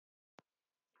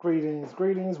Greetings,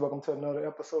 greetings. Welcome to another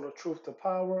episode of Truth to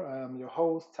Power. I am your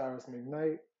host, Tyrus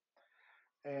McKnight,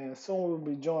 and soon we'll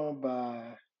be joined by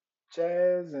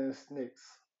Jazz and Snicks,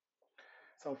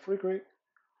 some frequent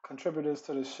contributors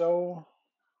to the show.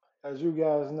 As you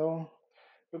guys know,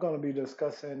 we're going to be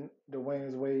discussing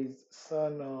Dwayne Wade's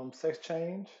son sex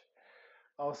change.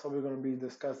 Also, we're going to be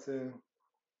discussing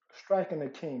striking the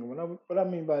king. What I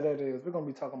mean by that is we're going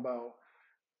to be talking about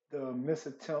the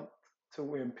misattempt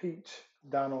to impeach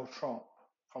Donald Trump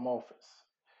from office.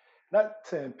 Not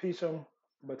to impeach him,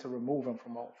 but to remove him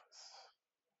from office.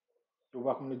 You're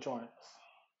welcome to join us.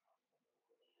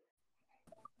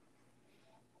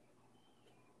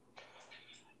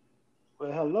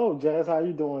 Well, hello, Jazz. How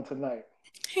you doing tonight?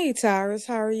 Hey Tyrus,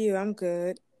 how are you? I'm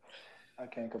good. I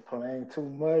can't complain too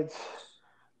much.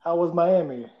 How was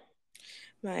Miami?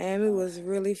 Miami Uh, was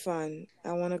really fun.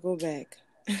 I want to go back.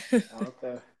 out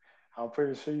there, I'm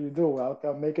pretty sure you do. Out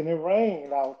there making it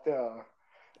rain out there,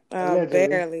 allegedly.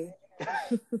 Barely,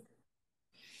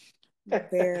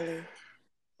 barely.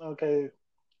 Okay,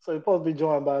 so you're supposed to be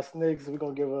joined by Snakes. We're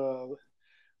gonna give a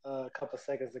couple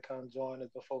seconds to come join us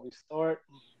before we start.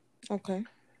 Okay.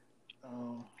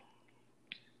 Um,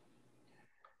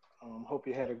 hope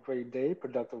you had a great day,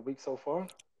 productive week so far.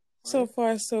 So Right?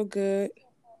 far, so good.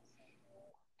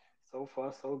 So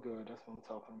far, so good. That's what I'm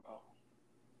talking about.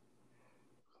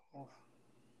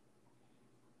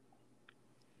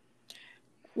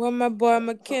 Well, my boy So,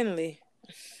 McKinley.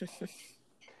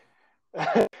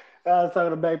 I was talking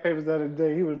to Back Papers the other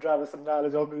day. He was dropping some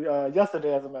knowledge on me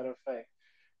yesterday, as a matter of fact.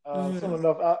 Soon Hmm.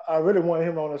 enough, I really wanted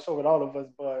him on the show with all of us,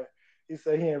 but he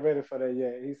said he ain't ready for that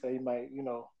yet. He said he might,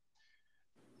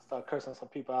 start cursing some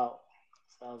people out.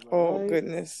 So I was like, Oh all right.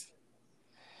 goodness.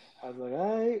 I was like,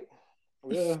 all right.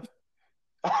 Well,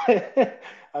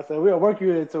 I said we'll work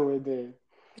you into it then,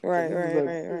 because Right, right,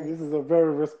 right, right. this is a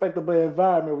very respectable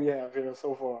environment we have here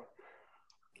so far. Um,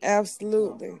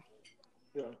 Absolutely.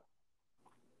 yeah.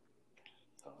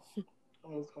 So,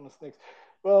 I'm just gonna snakes.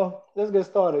 Well, let's get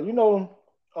started.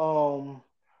 Um,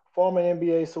 former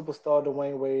NBA superstar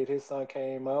Dwayne Wade, his son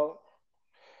came out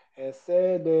and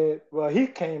said that. Well, he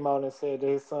came out and said that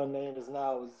his son name is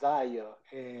now Zaya,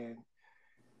 and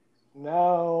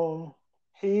now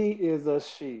he is a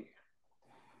she.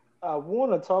 I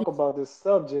want to talk about this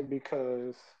subject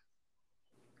because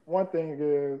one thing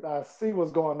is I see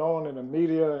what's going on in the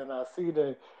media, and I see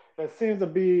that there seems to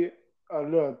be a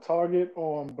little target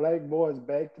on black boys'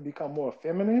 back to become more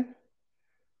feminine.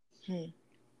 Hmm.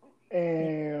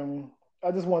 And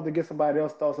I just wanted to get somebody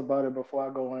else's thoughts about it before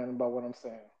I go in about what I'm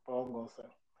saying. What I'm going to say.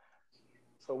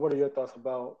 So, what are your thoughts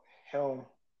about him?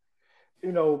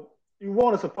 You know, you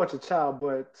want to support your child,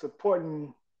 but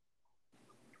supporting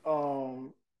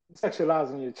um,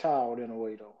 sexualizing your child in a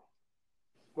way, though.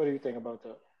 What do you think about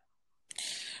that?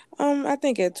 I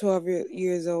think at 12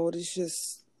 years old, it's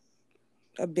just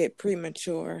a bit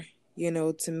premature,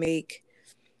 to make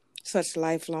such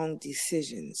lifelong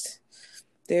decisions.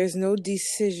 There's no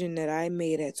decision that I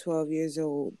made at 12 years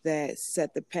old that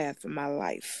set the path for my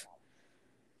life.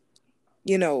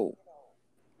 You know,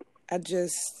 I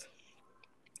just,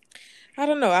 I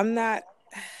don't know. I'm not,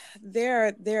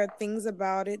 there are things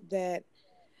about it that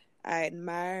I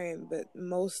admire, but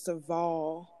most of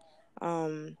all,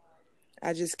 um,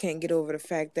 I just can't get over the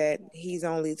fact that he's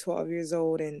only 12 years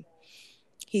old and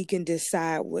he can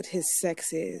decide what his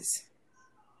sex is.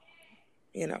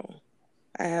 You know,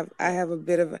 I Yeah. have a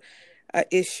bit of a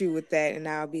issue with that, and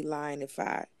I'll be lying if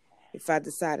I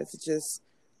decided to just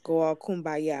go all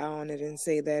kumbaya on it and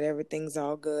say that everything's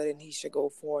all good and he should go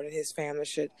forward and his family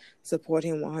should support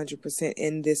him 100%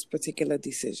 in this particular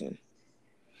decision.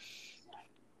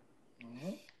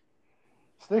 Mm-hmm.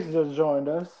 Snicks just joined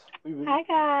us. Hi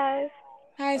guys.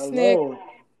 Hi, Snick. Hello.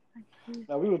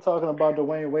 Now we were talking about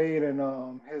Dwayne Wade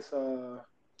and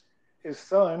his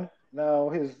son. Now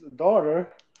his daughter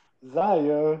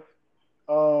Zaya.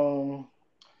 Um,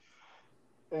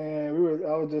 and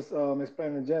I was just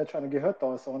explaining to Jad, trying to get her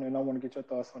thoughts on it, and I want to get your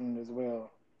thoughts on it as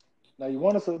well. Now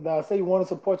now say you want to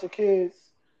support your kids,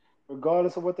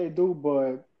 regardless of what they do,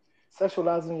 but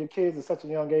sexualizing your kids at such a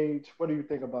young age, what do you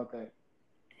think about that?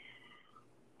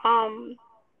 Um,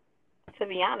 to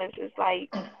be honest, it's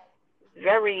like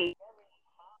very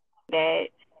that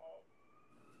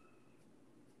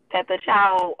the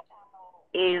child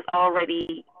is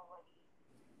already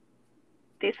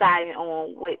deciding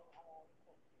on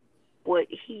what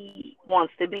he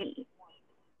wants to be.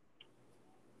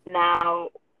 Now,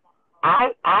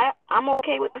 I'm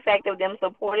okay with the fact of them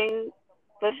supporting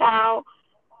the child,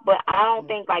 but I don't Mm,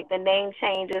 think like the name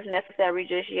change is necessary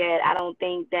just yet. I don't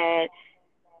think that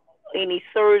any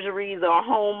surgeries or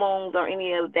hormones or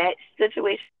any of that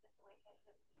situation,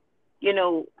 you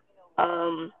know,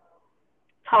 um,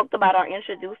 talked about or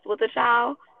introduced with the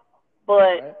child.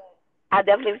 But Right. I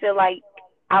definitely feel like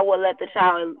I would let the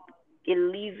child at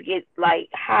least get like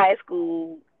high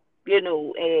school,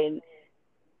 and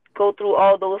go through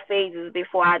all those phases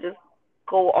before I just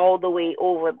go all the way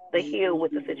over the hill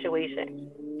with the situation.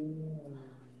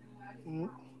 N-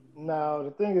 Now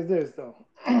the thing is this though,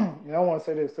 and I want to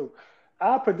say this too.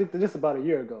 I predicted this about a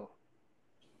year ago.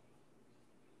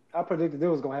 I predicted it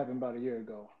was gonna happen about a year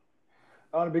ago.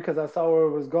 Only because I saw where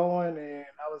it was going, and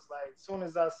I was like, as soon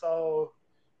as I saw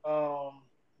um,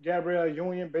 Gabrielle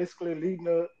Union basically leading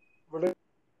the religion,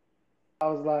 I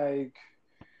was like,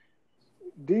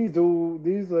 these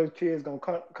little kids gonna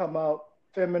come out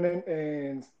feminine,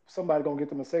 and somebody gonna get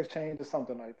them a sex change or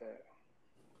something like that.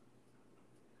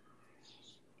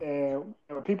 And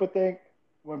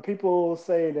when people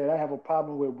say that I have a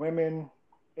problem with women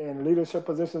in leadership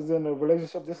positions in the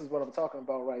relationship, this is what I'm talking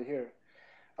about right here.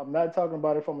 I'm not talking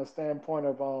about it from a standpoint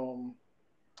of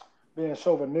being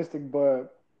chauvinistic,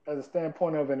 but as a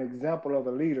standpoint of an example of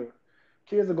a leader.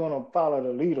 Kids are going to follow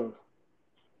the leader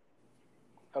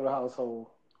of the household,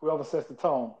 whoever sets the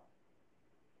tone.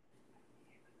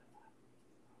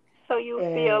 So you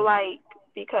feel And like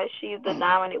because she's the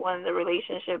dominant one in the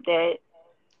relationship that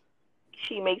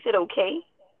she makes it okay?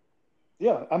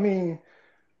 yeah, I mean,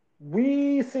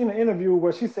 we seen an interview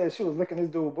where she said she was licking this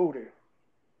dude booty.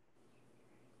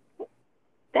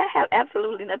 That have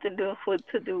absolutely nothing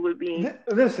to do with being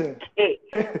Listen, gay.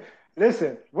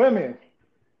 listen, women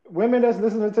that's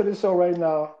listening to this show right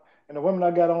now, and the women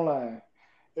I got online.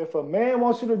 If a man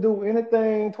wants you to do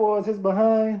anything towards his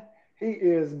behind, he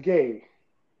is gay.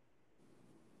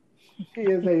 He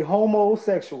is a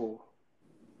homosexual,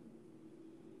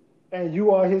 and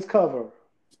you are his cover.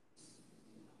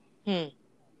 Hmm.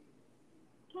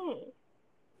 Hmm.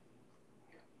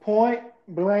 Point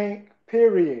blank,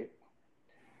 period.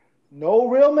 No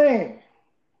real man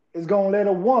is going to let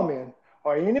a woman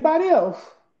or anybody else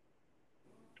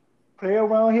play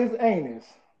around his anus.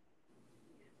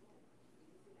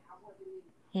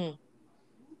 Hmm.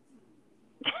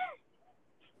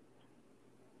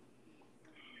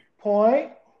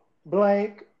 Point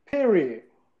blank, period.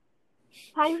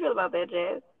 How you feel about that,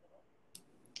 Jazz?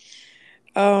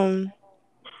 Um,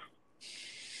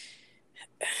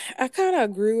 I kind of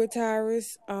agree with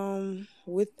Tyrus.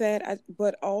 With that,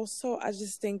 but also I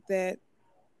just think that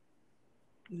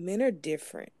men are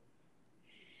different.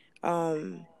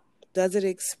 Um, does it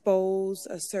expose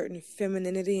a certain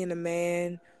femininity in a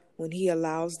man when he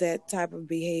allows that type of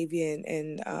behavior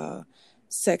and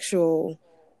sexual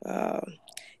uh,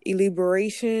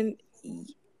 elaboration?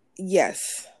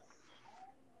 Yes,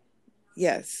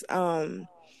 yes.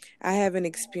 I haven't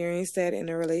experienced that in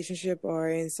a relationship or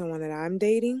in someone that I'm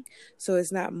dating, so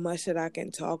it's not much that I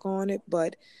can talk on it.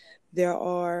 But there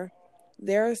are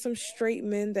there are some straight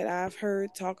men that I've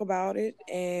heard talk about it,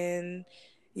 and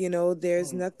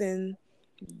there's Mm, nothing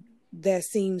that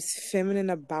seems feminine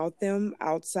about them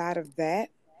outside of that.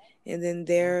 And then mm,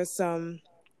 there are some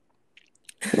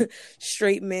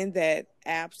straight men that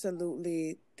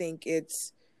absolutely think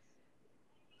it's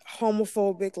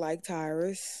homophobic, like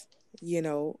Tyrus.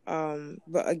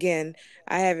 But again,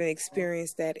 I haven't mm,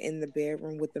 experienced that in the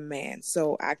bedroom with the man,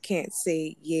 so I can't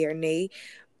say yay or nay.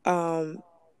 Um,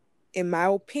 in my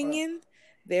well, opinion,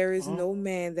 there is mhm, no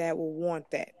man that will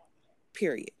want that.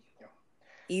 Period. yeah.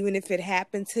 Even if it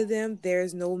happened to them,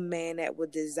 there's no man that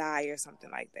would desire something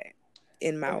like that,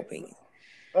 in my Let me opinion.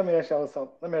 let me ask y'all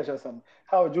something. Let me ask y'all something.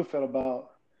 How would you feel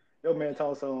about your man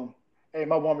telling some, "Hey,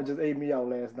 my woman just ate me out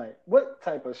last night"? What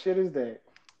type of shit is that?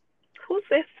 Who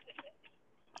says?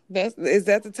 Is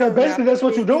that the Because basically that's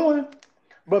what you're terminology? doing.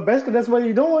 But basically that's what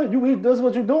you're doing. You eat. That's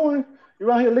what you're doing.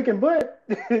 You're out here licking butt.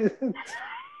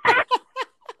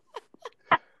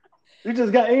 You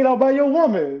just got ate out by your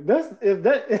woman. That's if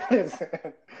that.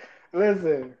 Listen,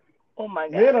 listen. Oh my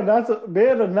Men god. are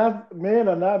not. Men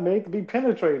are not made to be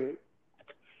penetrated.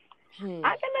 Hmm.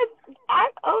 I gonna I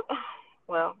oh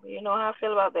well, you know how I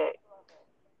feel about that.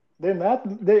 They're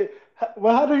not. They.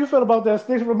 Well, how do you feel about that?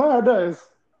 Sticks remind us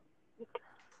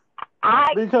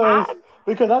I because I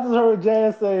because I just heard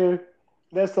Jazz say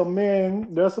there's some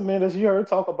men that she heard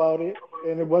talk about it,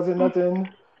 and it wasn't nothing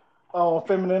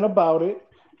feminine about it.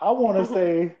 I want to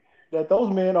say that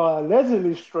those men are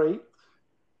allegedly straight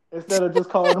instead of just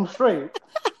calling them straight.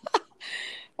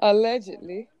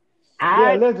 Allegedly. They're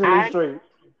I allegedly I straight.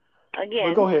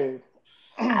 But again go ahead.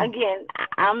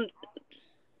 I'm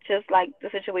just like the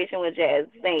situation with Jazz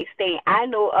saying I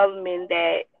know of men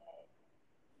that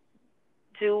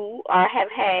do or have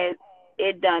had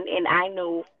it done, and I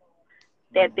know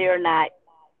that they're not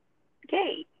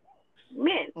gay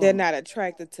men. They're Mm. not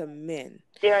attracted to men.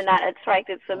 They're not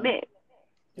attracted to Mm. men.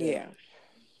 Yeah. Yeah.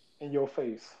 In your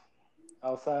face.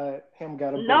 Outside, him got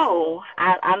a bussy. No,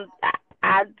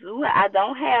 I do. I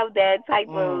don't have that type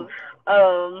of. Mm.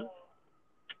 Um,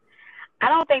 I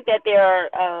don't think that they're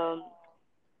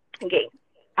gay.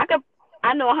 I could.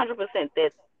 I know 100%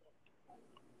 that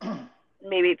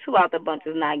maybe two out the bunch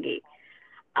is not gay.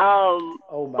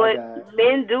 Oh my But God.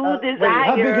 men do Wait,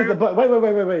 how big is the desire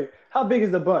bunch? Wait. How big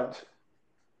is the bunch?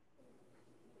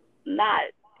 not.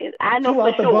 I know Two for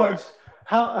out the sure. bunch.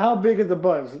 How big is the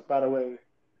bunch, by the way?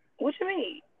 What you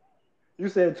mean? You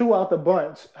said two out the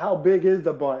bunch. How big is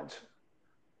the bunch?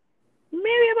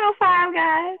 Maybe about five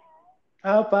guys.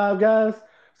 How five guys?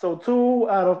 So two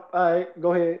out of. All right,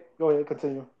 go ahead. Go ahead.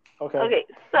 Continue. Okay. Okay,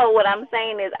 so what I'm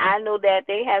saying is, I know that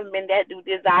they have men that do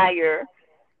desire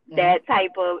Hmm. that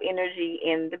type of energy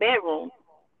in the bedroom.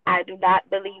 I do not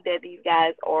believe that these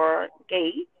guys are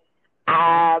gay. Hmm.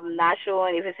 I'm not sure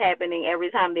if it's happening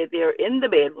every time that they're in the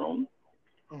bedroom,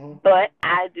 Hmm. but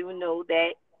I do know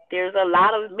that there's a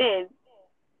lot of men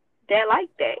that like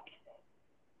that.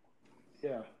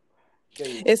 Yeah.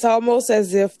 Gay. It's almost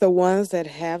as if the ones that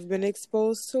have been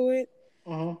exposed to it,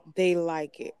 Hmm. they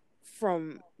like it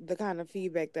from the kind of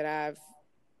feedback that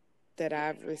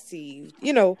I've received.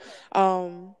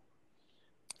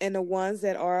 And the ones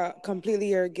that are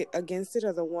completely against it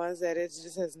are the ones that it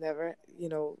just has never,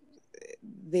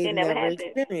 they've It never never happened.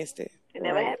 experienced it. It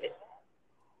never Right. happened.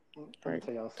 Let me Right.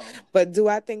 tell y'all something. But do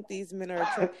I think these men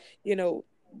are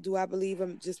do I believe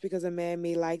him just because a man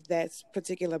may like that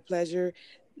particular pleasure?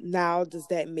 Now, does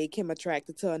that make him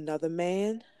attracted to another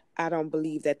man? I don't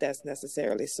believe that that's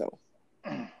necessarily so.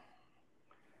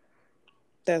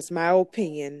 That's my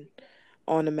opinion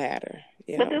on the matter.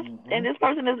 But this Hmm. and this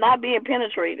person is not being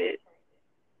penetrated.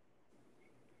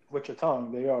 With your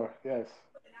tongue, they are. Yes.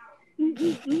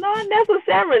 Not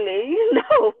necessarily.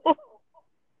 No,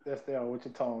 Yes, they are. With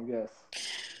your tongue. Yes.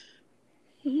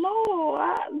 no.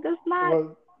 That's not.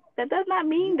 Well, That does not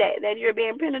mean you that you're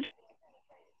being penetrated.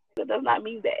 That does not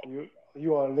mean that.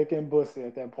 you are licking pussy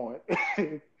at that point.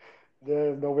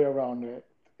 There's no way around that.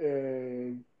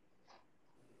 And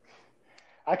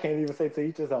I can't even say to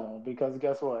each his own because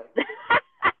guess what?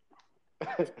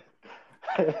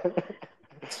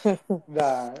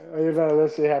 Nah, you know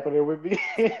that shit happening with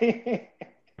me.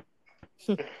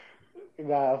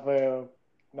 Nah, fam.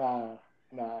 Nah,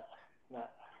 nah, nah.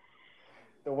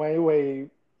 Dwayne Wade,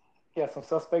 he has some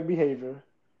suspect behavior.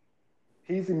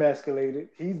 He's emasculated.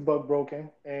 He's bug broken,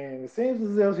 and it seems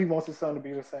as if he wants his son to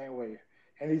be the same way,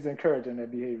 and he's encouraging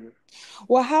that behavior.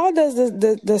 Well, how does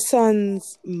the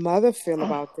son's mother feel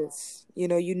about this? You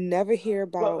never hear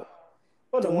Well, about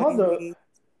well, the Dwayne mother, Wade.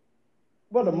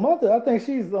 well, the Hmm. mother, I think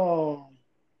she's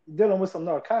dealing with some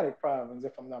narcotic problems,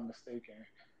 if I'm not mistaken.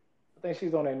 I think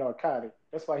she's on a narcotic.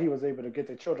 That's why he was able to get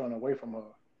the children away from her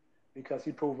because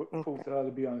he proved Okay. to her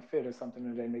to be unfit or something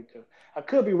of that nature. I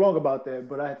could be wrong about that,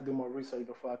 but I have to do more research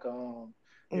before I can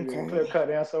give you a clear Okay. cut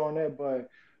answer on that. But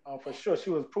for sure, she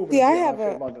was proven See, to I be an have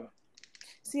unfit a mother.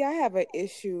 see, I have an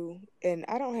issue, and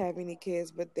I don't have any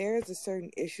kids, but there is a certain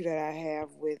issue that I have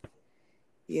with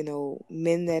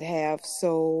men that have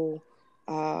sole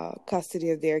custody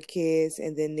of their kids,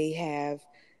 and then they have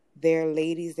their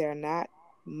ladies that are not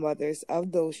mothers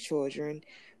of those children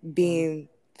Hmm. being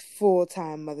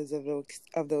full-time mothers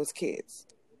of those kids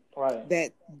Right,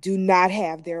 that do not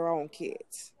have their own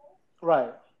kids.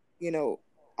 right. You know,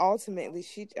 ultimately,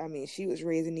 she was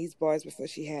raising these boys before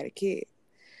she had a kid.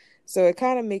 So it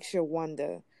kind of makes you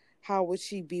wonder, how would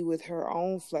she be with her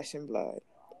own flesh and blood?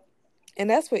 And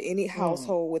that's for any Mm.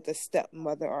 household with a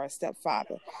stepmother or a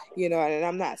stepfather. And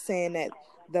I'm not saying that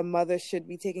the mother should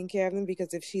be taking care of them,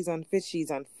 because if she's unfit, she's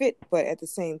unfit. But at the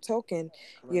same token,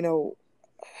 you Correct. know,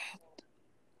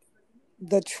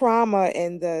 the trauma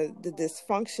and the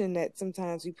dysfunction that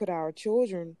sometimes we put our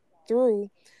children through,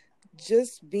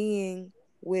 just being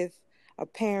with a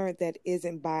parent that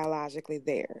isn't biologically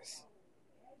theirs.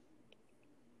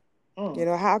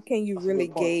 Mm. How can you That's a really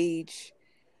good point gauge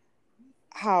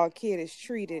how a kid is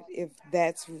treated if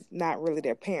that's not really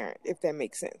their parent, if that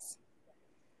makes sense?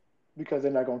 because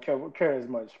they're not gonna care as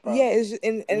much Yeah, probably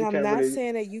and because you I'm can't not really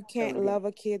saying that you can't can't really get them. love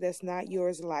a kid that's not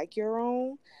yours like your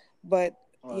own, but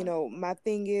Right. my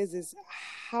thing is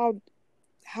how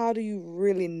how do you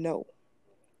really know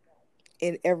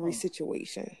in every Mm.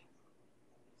 situation?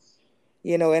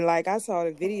 And like I saw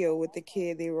the video with the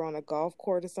kid, they were on a golf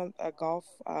court or some a golf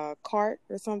cart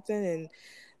or something, and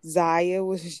Zaya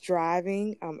was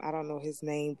driving. I don't know his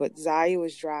name, but Zaya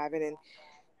was driving, and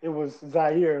It was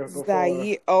Zaire before.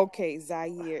 Zaire. Okay,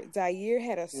 Zaire. Zaire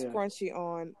had a Yeah.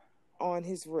 scrunchie on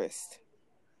his wrist.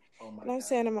 Oh my And I'm God.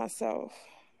 saying to myself,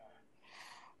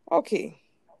 okay,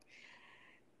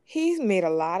 he's made a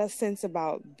lot of sense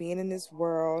about being in this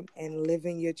world and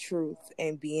living your truth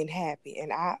and being happy.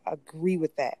 And I agree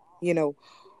with that,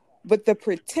 but the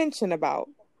pretension about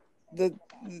the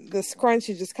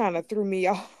scrunchie just kind of threw me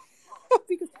off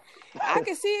because I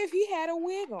could see if he had a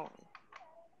wig on.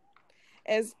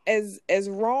 As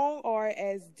wrong or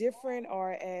as different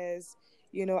or as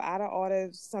out of order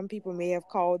some people may have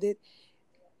called it,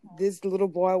 this little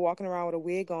boy walking around with a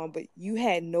wig on, but you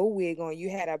had no wig on. You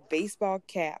had a baseball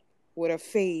cap with a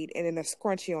fade and then a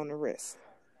scrunchie on the wrist.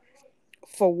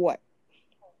 For what?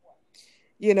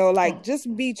 Like,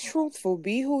 just be truthful,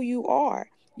 be who you are.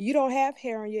 You don't have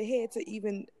hair on your head to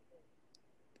even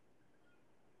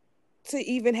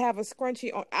have a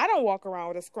scrunchie on. I don't walk around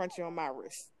with a scrunchie on my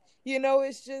wrist.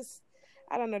 It's just,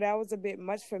 I don't know, that was a bit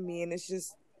much for me, and it's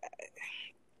just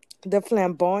the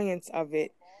flamboyance of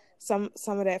it. Some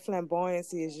of that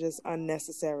flamboyancy is just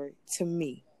unnecessary to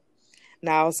me.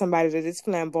 Now, somebody that is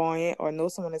flamboyant or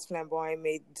knows someone that's flamboyant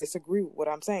may disagree with what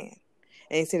I'm saying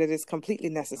and say that it's completely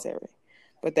necessary.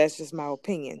 But that's just my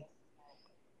opinion.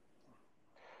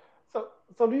 So,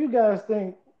 so do you guys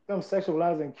think them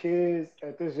sexualizing kids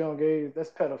at this young age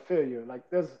that's pedophilia? Like,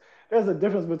 there's a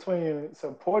difference between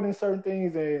supporting certain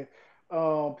things and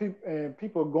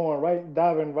people going right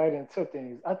diving right into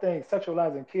things. I think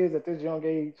sexualizing kids at this young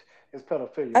age is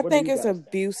pedophilia. I What do think you it's guys think?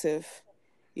 abusive.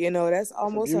 It's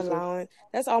abusive.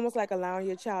 That's almost like allowing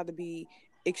your child to be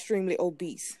extremely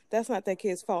obese. That's not that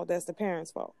kid's fault. That's the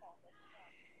parents' fault.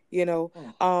 You know,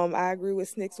 Mm. I agree with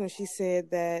Snicks when she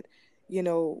said that, you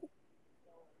know,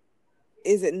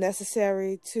 is it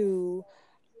necessary to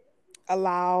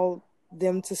allow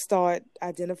them to start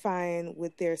identifying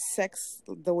with their sex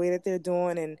the way that they're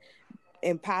doing,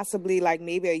 and possibly like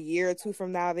maybe a year or two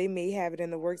from now they may have it in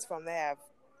the works for them to have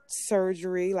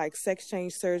surgery, like sex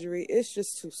change surgery. It's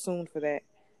just too soon for that,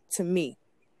 to me.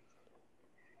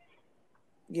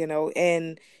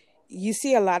 And you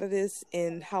see a lot of this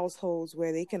in households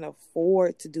where they can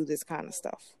afford to do this kind of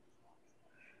stuff.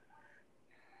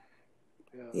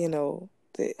 Yeah. you know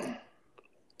the,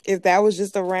 if that was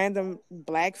just a random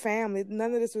black family,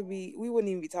 none of this we wouldn't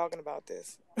even be talking about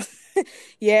this.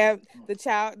 Yeah,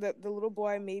 the little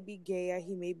boy may be gay or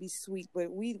he may be sweet,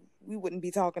 but we wouldn't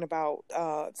be talking about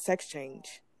sex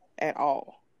change at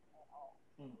all.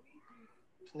 Mm.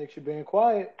 Snitch, you being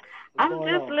quiet. What's I'm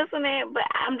going just on? listening, but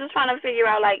I'm just trying to figure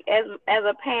out, like, as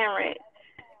a parent,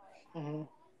 Hmm.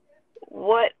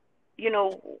 what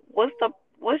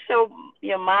what's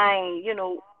your mind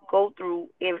go through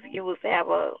if you was to have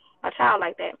a child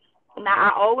like that. Now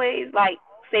I always like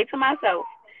say to myself,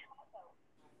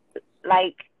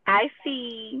 like, I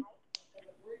see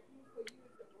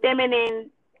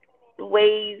feminine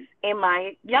ways in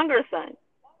my younger son.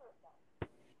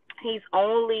 He's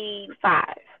only 5,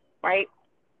 right?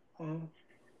 Hmm.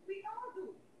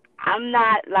 I'm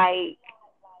not like,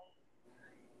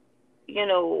 you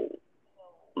know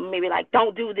maybe like,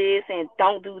 don't do this and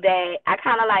don't do that. I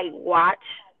kind of like watch,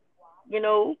 you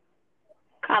know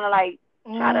kind of like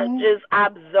try to Hmm. just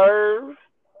observe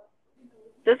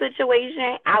the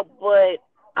situation. But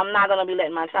I'm not gonna be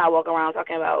letting my child walk around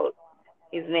talking about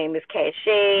his name is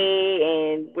Cachet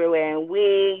and we're wearing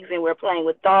wigs and we're playing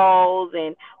with dolls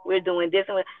and we're doing this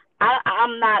and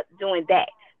I'm not doing that.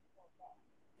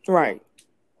 Yeah. Right.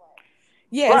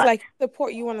 Yeah, it's But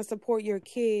like you want to support your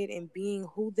kid in being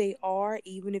who they are,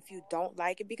 even if you don't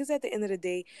like it, because at the end of the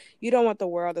day, you don't want the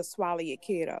world to swallow your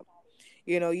kid up.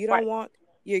 You don't right, want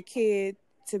your kid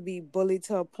to be bullied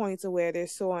to a point to where they're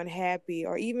so unhappy,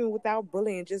 or even without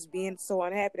bullying, just being so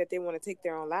unhappy that they want to take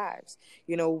their own lives.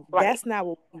 right, That's not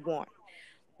what we want.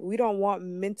 We don't want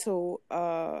mental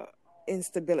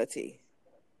instability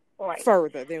right.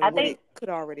 further I than what think it could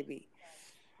already be.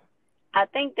 I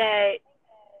think that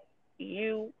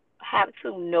you have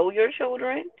to know your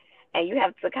children and you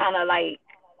have to kind of like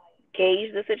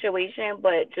gauge the situation,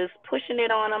 but just pushing it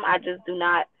on them, I just do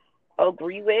not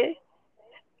agree with.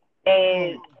 Mm.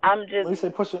 And I'm just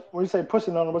When you say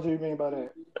pushing on them, what do you mean by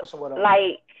that? Pushing what on them?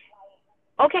 like,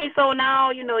 okay, so now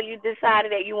you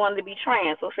decided that you wanted to be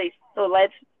trans. So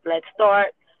let's start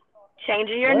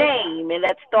changing your What? name, and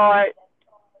let's start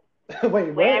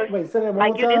Wait, wearing, what? Wait, say that one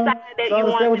like, more you time decided that so I you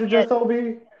understand wanted what to you be a, just told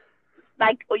me.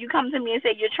 like, or you come to me and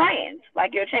say you're trans,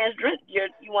 like you're trans,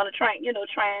 you want to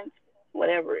trans,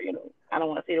 whatever. I don't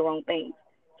want to say the wrong things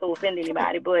to offend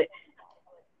anybody, but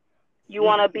you This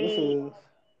want to this be is.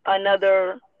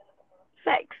 another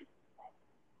sex.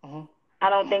 Mhm. I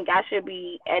don't think I should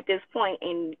be at this point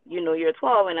in, you're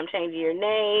 12 and I'm changing your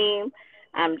name,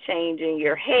 I'm changing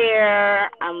your hair,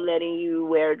 I'm letting you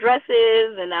wear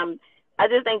dresses, and I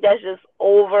just think that's just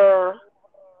overdoing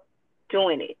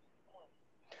it.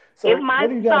 If So my what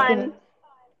do you guys think? son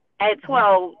at Mhm.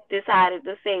 12 decided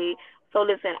to say, so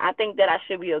listen, I think that I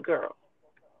should be a girl,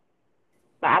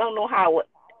 but I don't know how I would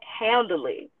handle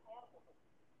it.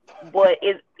 But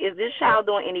is this child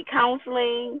doing any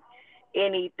counseling,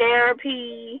 any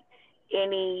therapy,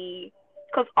 any?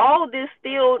 Because all this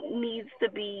still needs to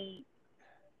be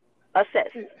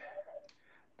assessed. See,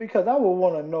 because I would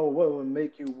want to know what would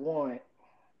make you want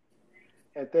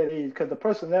at that age, because the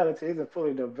personality isn't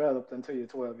fully developed until you're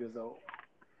 12 years old,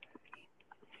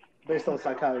 based on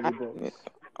psychology books.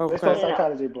 I, Based on okay. No,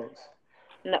 psychology books,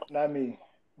 no, not me.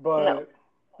 no, But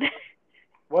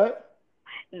what?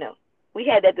 no. We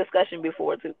had that discussion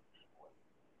before too.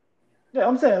 Yeah,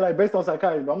 I'm saying like based on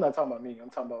psychology, but I'm not talking about me. I'm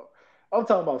talking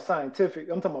about scientific.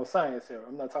 I'm talking about science here.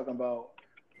 I'm not talking about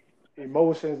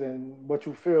emotions and what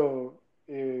you feel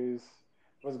is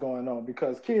what's going on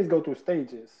because kids go through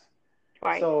stages.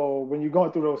 Right. So when you're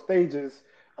going through those stages,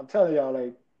 I'm telling y'all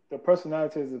like the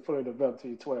personality isn't fully developed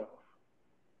till you're 12,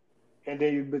 and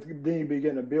then you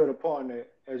begin to build upon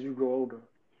it as you grow older.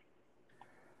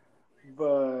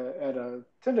 But at a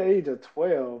tender age of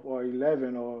 12 or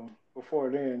 11 or before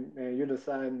then, and you're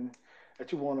deciding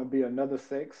that you want to be another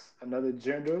sex, another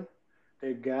gender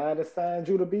that God assigned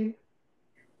you to be,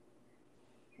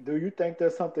 do you think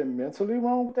there's something mentally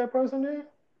wrong with that person then?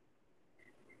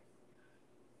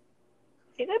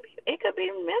 It could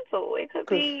be mental. It could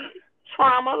Because be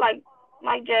trauma,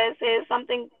 like Jazz said.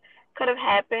 Something could have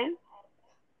happened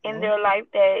in mm-hmm. their life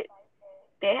that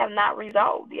they have not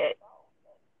resolved yet.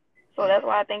 So that's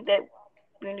why I think that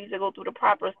we need to go through the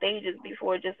proper stages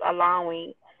before just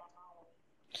allowing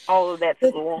all of that to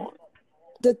The go on.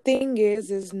 the thing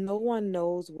is no one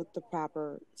knows what the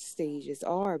proper stages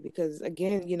are because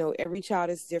again, every child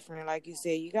is different. Like you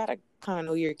said, you gotta kind of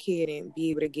know your kid and be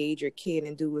able to gauge your kid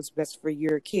and do what's best for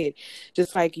your kid.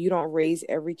 Just like you don't raise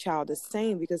every child the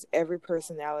same because every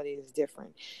personality is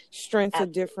different. Strengths are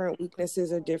Absolutely. different,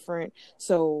 weaknesses are different.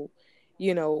 So,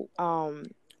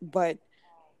 but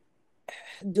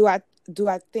do I do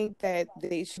I think that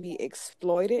they should be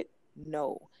exploited?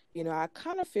 No. I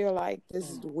kind of feel like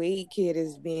this Mm. Wade kid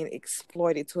is being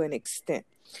exploited to an extent.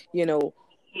 You know,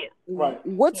 Yeah. Right.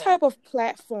 what Yeah. type of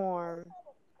platform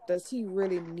does he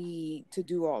really need to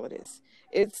do all of this?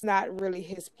 It's not really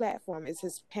his platform, it's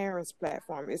his parents'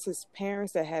 platform. It's his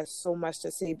parents that has so much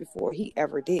to say before he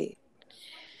ever did.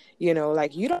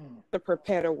 Like you don't Mm. have to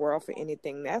prepare the world for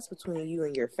anything. That's between you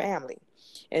and your family.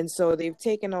 And so they've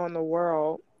taken on the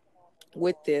world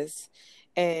with this,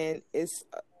 and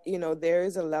there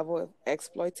is a level of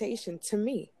exploitation to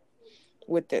me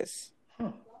with this. Hmm.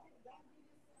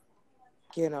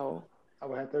 You know, I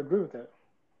would have to agree with that.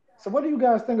 So what do you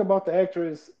guys think about the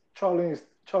actress Charlize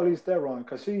Theron?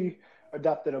 Because she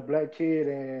adopted a black kid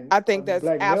and I a think that's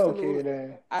black male absolutely, kid,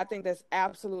 and I think that's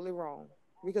absolutely wrong.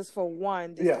 Because for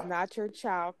one, this is yeah, not your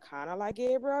child, kind of like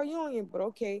Gabriel Union, but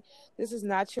okay, this is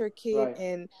not your kid, right.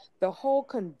 and the whole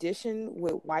condition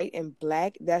with white and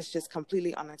black, that's just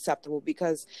completely unacceptable.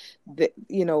 Because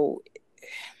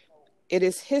it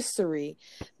is history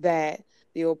that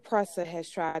the oppressor has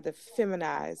tried to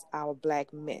feminize our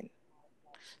black men.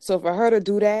 So for her to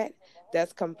do that,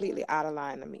 that's completely out of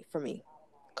line to me. For me,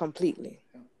 completely.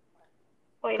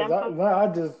 Wait, Because I'm I confused. now I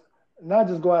just now I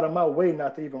just go out of my way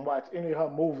not to even watch any of her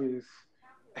movies.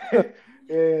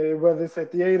 Whether it's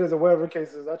at theaters or whatever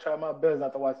cases, I try my best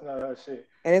not to watch none of her shit.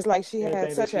 And it's like she has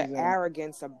Anything that such an she's in.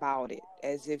 arrogance about it,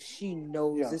 as if she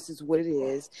knows Yeah. this is what it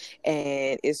is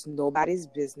and it's nobody's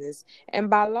business. And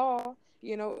by law,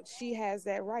 she has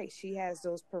that right. She has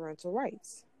those parental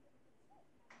rights.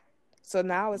 So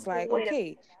now it's like, Wait a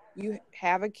okay, you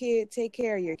have a kid, take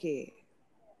care of your kid.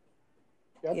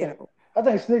 Yeah, I You think know. I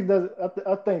think Snicks does.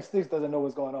 I think Snicks doesn't know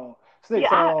what's going on. Yeah.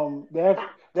 Snicks,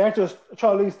 the actress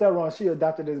Charlize Theron, she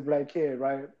adopted this black kid,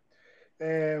 right?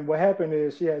 And what happened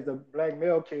is she has a black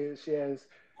male kid. She has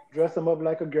dressed him up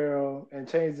like a girl and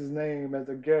changed his name as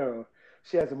a girl.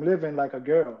 She has him living like a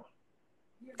girl.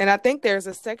 And I think there's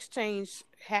a sex change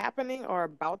happening or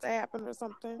about to happen or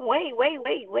something.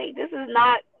 wait. This is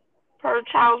not per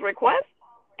child's request.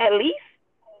 At least.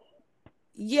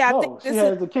 Yeah, I think No, she this is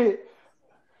has the kid.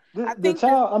 I The think this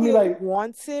child. I mean, kid like,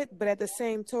 wants it, but at the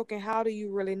same token, how do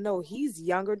you really know? He's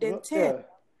younger than 10. yeah,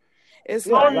 It's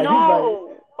yeah. Oh like Like he's like,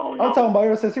 no. Oh I'm talking no. about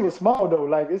ever since he was small though.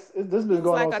 Like this been he's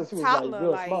going like on a since he was like toddler,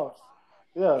 real like small.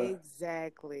 Yeah.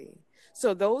 exactly.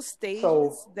 So those So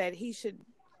stages that he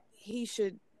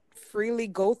should freely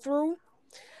go through,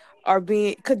 are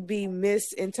being could be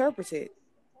misinterpreted,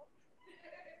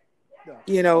 Yeah.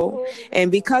 you know,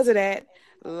 and because of that,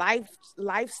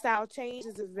 lifestyle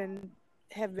changes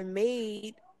have been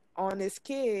made on this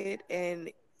kid, and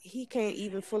he can't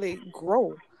even fully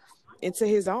grow into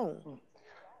his own. Mm.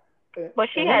 And, But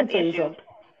she and let has me tell you issues. something.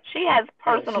 She has Yeah,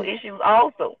 personal issues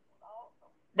also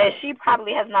that yeah, she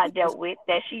probably has not dealt with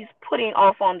that she's putting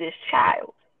off on this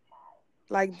child.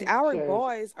 Like our she has.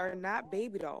 boys are not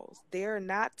baby dolls. They're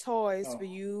not toys Oh, for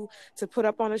you to put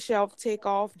up on a shelf, take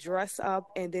off, dress up,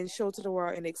 and then show to the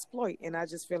world and exploit. And I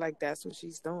just feel like that's what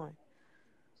she's doing.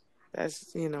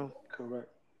 That's. correct,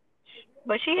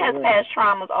 But she has correct. past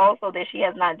traumas also that she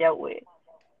has not dealt with.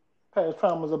 Past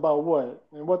traumas about what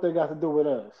and what they got to do with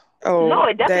us. No, Oh,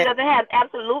 it definitely that doesn't have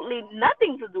absolutely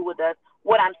nothing to do with us.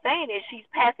 What I'm saying is she's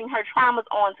passing her traumas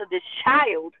on to this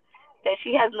child that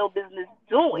she has no business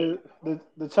doing.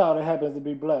 The child that happens to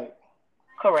be black.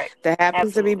 Correct. that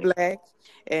happens to be Absolutely. black,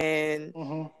 and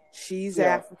Hmm. she's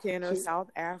Yeah. African or She. South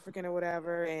African or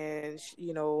whatever, and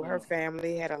her Mm.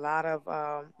 family had a lot of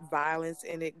violence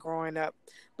in it growing up.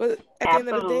 But at the end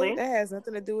of the day, Absolutely. that has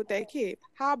nothing to do with that kid.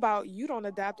 How about you don't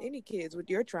adopt any kids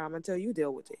with your trauma until you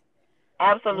deal with it?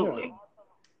 Yeah. Absolutely.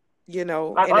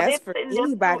 Like, And are they that's for putting them through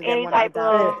anybody that any want to type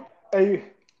adopt. Hey, of?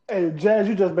 hey, hey, Jazz,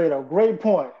 you just made a great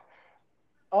point.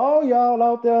 All y'all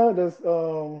out there that's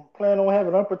planning on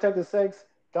having unprotected sex,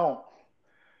 don't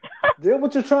deal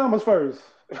with your traumas first.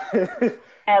 Deal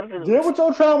Absolutely. with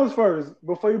your traumas first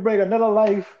before you bring another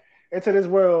life into this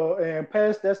world and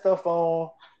pass that stuff on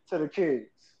to the kids.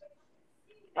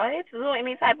 Are they doing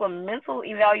any type of mental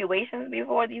evaluations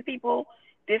before these people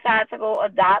decide to go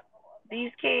adopt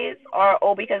these kids,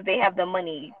 or because they have the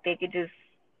money, they could just?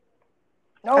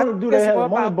 Not I only think do they it's have more the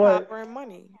money, about but power and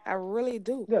money. I really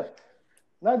do. yeah,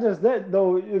 not just that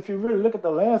though. If you really look at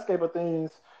the landscape of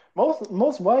things,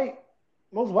 most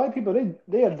white people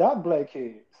they adopt black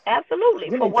kids. Absolutely.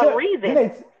 Then For they what tell then reason?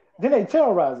 they then they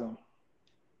terrorize them.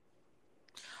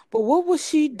 But what would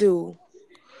she do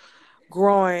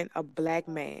growing a black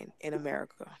man in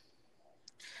America?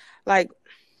 Like,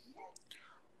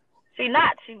 She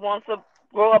not. She wants to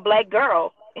grow a black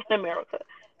girl in America.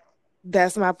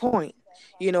 that's my point.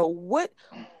 What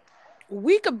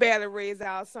we could barely raise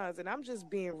our sons, and I'm just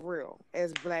being real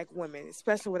as black women,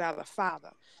 especially without a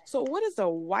father. So, what is a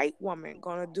white woman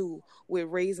gonna do with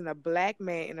raising a black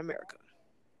man in America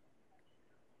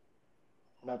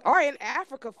Nothing. or in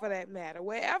Africa, for that matter,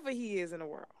 wherever he is in the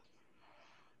world?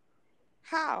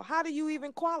 How? How do you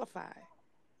even qualify?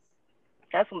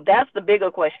 That's the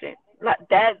bigger question. Like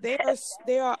that.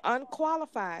 They are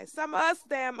unqualified. Some of us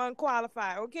damn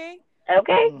unqualified. Okay,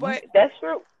 Okay, Mhm. but that's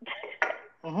true.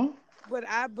 Mhm. but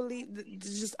I believe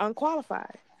just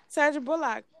unqualified. Sandra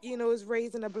Bullock, is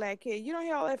raising a black kid. You don't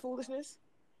hear all that foolishness,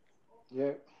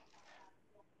 Yeah.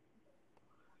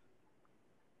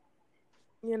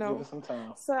 you Give know. it some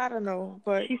time. So I don't know,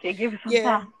 but She said, "Give it some yeah,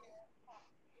 time."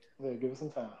 Yeah. Give it some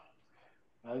time.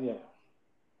 Yeah.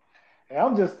 And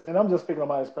I'm just speaking on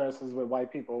my experiences with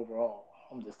white people overall.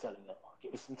 I'm just telling you,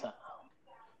 give it some time.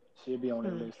 She'll be on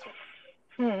that hmm. list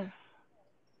too. Hmm.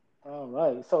 All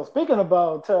right. So speaking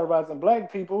about terrorizing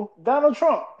black people, Donald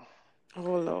Trump. Oh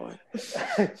Lord,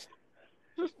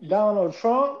 Donald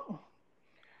Trump,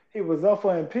 he was up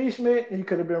for impeachment. He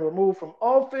could have been removed from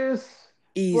office,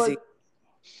 easy.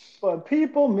 but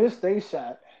people missed their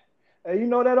shot. And you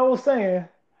know that old saying,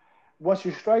 once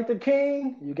you strike the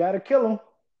king, you got to kill him.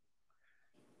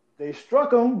 They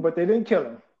struck him, but they didn't kill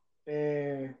him.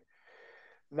 And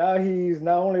now he's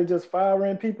not only just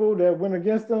firing people that went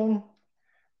against him,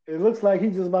 it looks like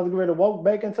he's just about to get ready to walk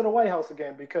back into the White House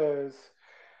again because,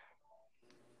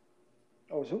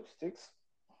 oh, shoot, sticks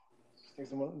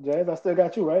and Jazz, I still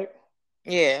got you, right?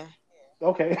 Yeah.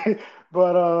 Okay.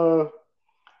 But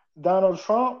Donald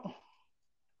Trump,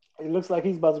 it looks like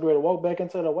he's about to get ready to walk back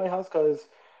into the White House because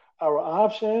our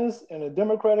options in the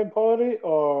Democratic Party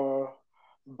are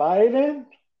Biden,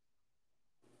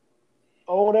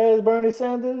 old ass Bernie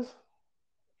Sanders,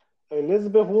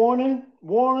 Elizabeth Warren,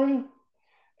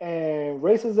 and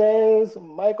racist ass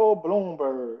Michael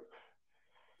Bloomberg.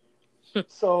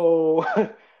 So,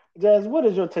 Jazz, what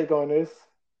is your take on this?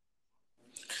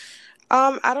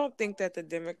 I don't think that the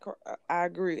Democrat. I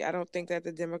agree. I don't think that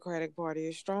the Democratic Party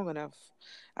is strong enough.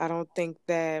 I don't think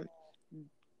that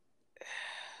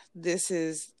this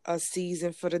is a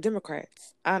season for the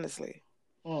Democrats. Honestly,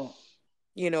 Mm,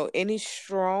 any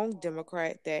strong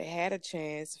Democrat that had a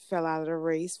chance fell out of the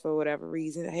race for whatever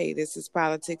reason. Hey, this is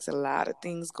politics. A lot of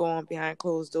things go on behind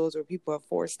closed doors where people are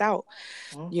forced out.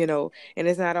 mm, And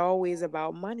it's not always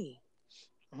about money.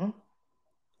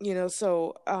 mm,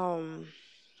 So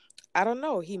I don't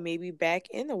know. He may be back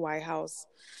in the White House.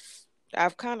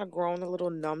 I've kind of grown a little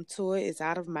numb to it. It's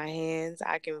out of my hands.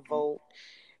 I can vote.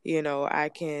 I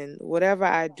can, whatever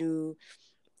I do,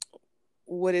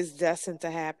 what is destined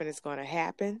to happen is going to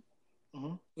happen.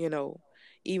 Hmm. You know,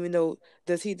 even though,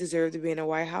 does he deserve to be in the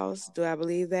White House? Do I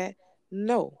believe that?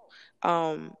 No.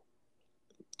 Um,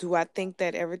 do I think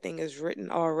that everything is written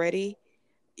already?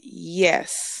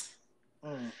 Yes.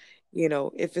 Mm.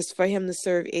 If it's for him to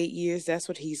serve 8 years, that's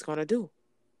what he's going to do.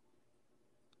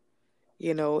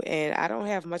 And I don't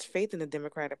have much faith in the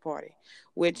Democratic Party,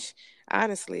 which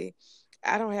honestly,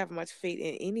 I don't have much faith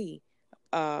in any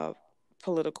uh,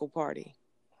 political party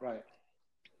Right.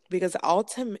 because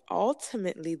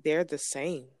ultimately they're the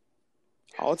same.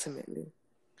 Yes. Ultimately,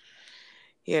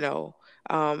 you know,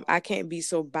 I can't be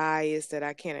so biased that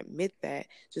I can't admit that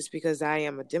just because I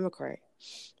am a Democrat.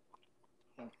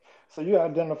 Mm. So you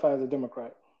identify as a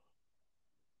Democrat.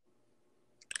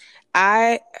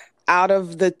 I, out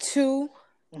of the two,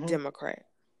 Hmm. Democrat.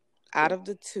 Out Cool. of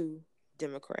the two,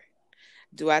 Democrat.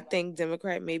 Do I think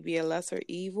Democrat may be a lesser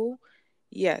evil?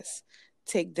 Yes.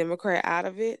 Take Democrat out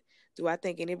of it. Do I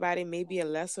think anybody may be a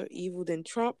lesser evil than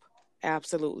Trump?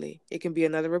 Absolutely. It can be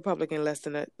another Republican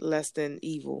less than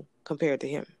evil compared to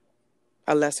him.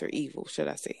 A lesser evil, should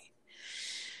I say?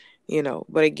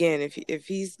 But again, if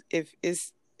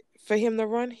it's for him to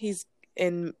run, he's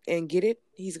and get it,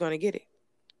 he's gonna get it.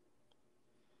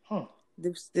 Hmm.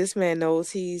 This man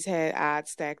knows he's had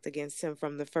odds stacked against him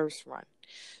from the first run.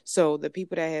 So the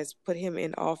people that has put him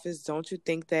in office, don't you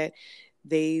think that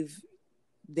they've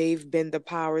they've been the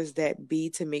powers that be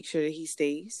to make sure that he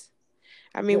stays?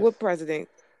 I mean, Yes. what president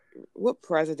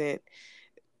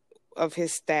of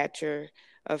his stature,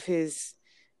 of his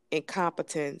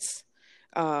incompetence,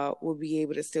 will be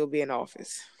able to still be in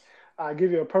office? I'll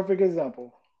give you a perfect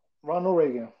example. Ronald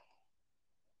Reagan,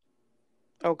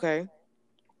 Okay.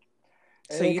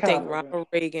 So you think incompetent, Ronald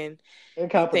Reagan, you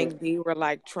incompetent. think they were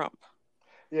like Trump?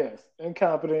 Yes,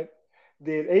 incompetent.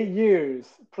 Did 8 years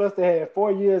plus they had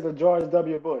 4 years of George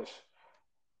W. Bush,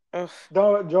 Ugh.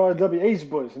 George W. H.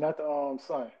 Bush, not the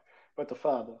son, but the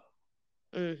father.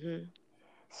 Mm-hmm.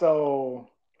 So,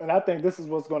 and I think this is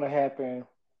what's going to happen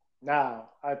now.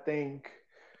 I think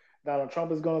Donald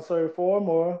Trump is going to serve 4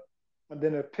 more, and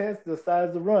then if Pence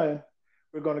decides to run,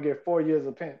 we're going to get 4 years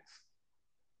of Pence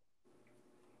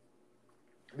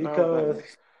Oh because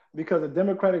goodness. because the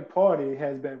Democratic Party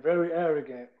has been very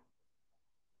arrogant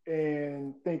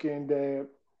in thinking that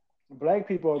black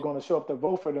people are going to show up to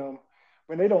vote for them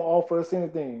when they don't offer us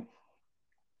anything.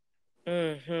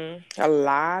 Mm-hmm. A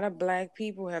lot of black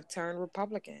people have turned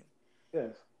Republican,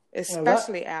 Yes, a lot.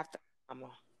 especially after Obama.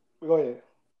 Go ahead.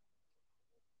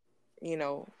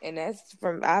 And that's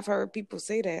from I've heard people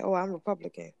say that, oh, I'm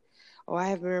Republican. Oh, I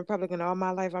have been Republican all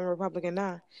my life. I'm a Republican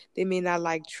now. They may not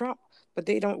like Trump, but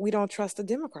we don't trust the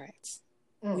Democrats.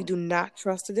 We Mm, do not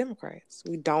trust the Democrats.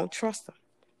 We don't trust them.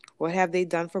 What have they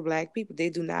done for black people? They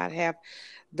do not have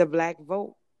the black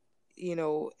vote,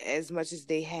 as much as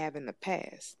they have in the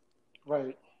past.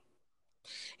 right.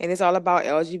 And it's all about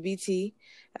LGBT.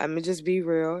 I'm gonna just be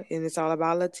real, and it's all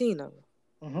about Latino.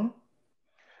 Hmm.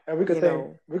 And we could You thank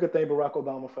know, Barack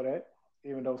Obama for that,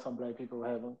 even though some black people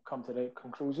haven't come to that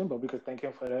conclusion, but we could thank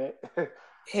him for that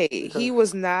hey, because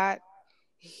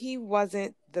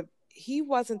he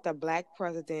wasn't the black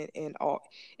president in all.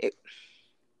 It,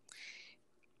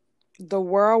 the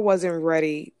world wasn't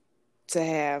ready to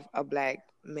have a black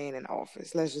man in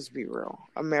office. Let's just be real.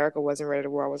 America wasn't ready. The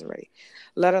world wasn't ready.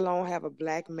 Let alone have a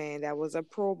black man that was a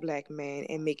pro-black man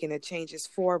and making the changes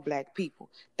for black people.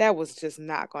 That was just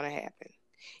not going to happen.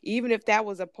 Even if that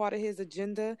was a part of his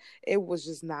agenda, it was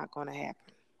just not going to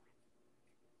happen.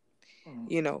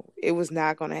 mm, It was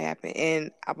not going to happen.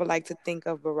 And I would like to think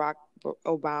of Barack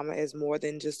Obama as more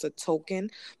than just a token,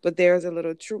 but there's a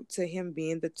little truth to him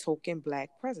being the token black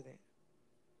president.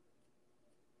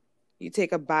 You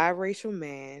take a biracial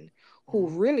man who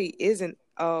hmm really isn't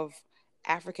of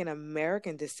African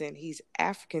American descent, he's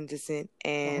African descent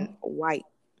and hmm white.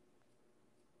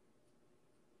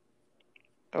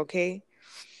 Okay?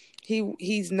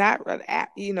 He's not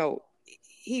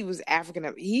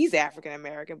he's African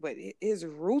American, but his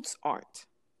roots aren't.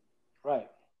 right.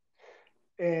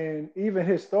 And even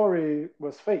his story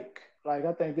was fake. Like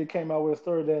I think they came out with a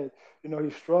story that he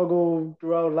struggled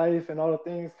throughout life and all the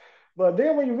things. But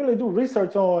then when you really do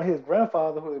research on his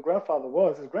grandfather, who his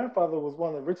grandfather was one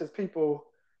of the richest people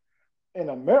in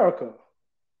America.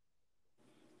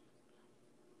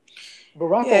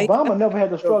 Barack Yeah, Obama never had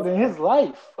to silver struggle in spoon. his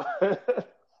life.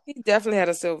 He definitely had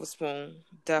a silver spoon.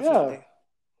 Yeah. Definitely. So,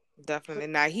 Definitely.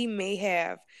 Now he may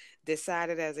have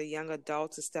decided as a young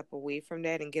adult to step away from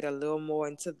that and get a little more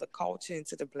into the culture,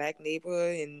 into the black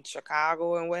neighborhood in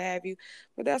Chicago and what have you.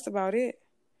 But that's about it.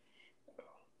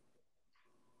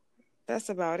 That's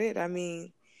about it. I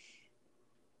mean,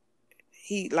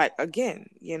 he, like, again,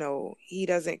 he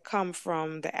doesn't come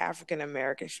from the African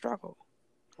American struggle.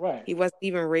 Right. He wasn't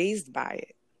even raised by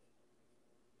it.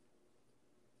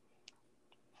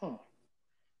 Hmm.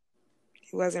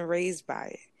 He wasn't raised by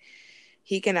it.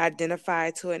 He can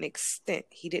identify to an extent.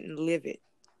 He didn't live it.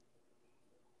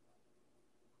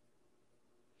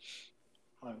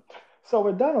 Right. So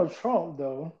with Donald Trump,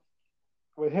 though,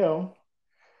 with him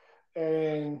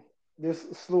and this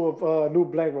slew of new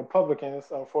black Republicans,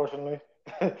 unfortunately,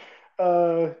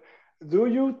 uh, do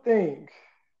you think?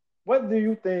 What do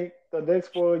you think the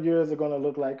next 4 years are going to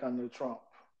look like under Trump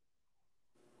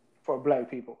for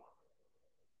black people?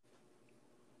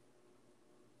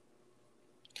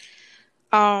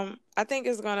 I think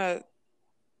it's gonna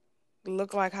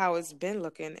look like how it's been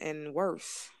looking and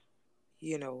worse.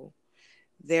 You know,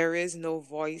 there is no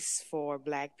voice for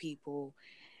black people,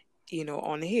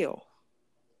 on the Hill.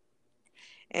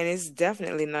 And it's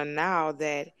definitely none now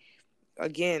that,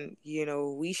 again,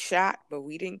 we shot, but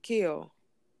we didn't kill.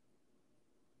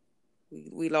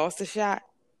 We lost a shot.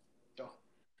 Oh.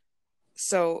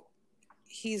 So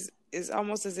it's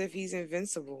almost as if he's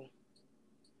invincible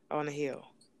on the Hill,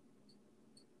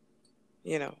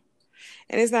 you know.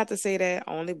 And it's not to say that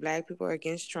only black people are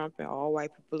against Trump and all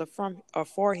white people are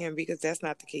for him, because that's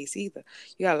not the case either.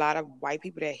 You got a lot of white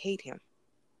people that hate him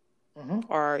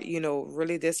Mm-hmm. or,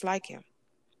 really dislike him.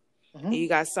 Mm-hmm. And you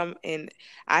got some, and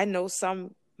I know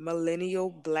some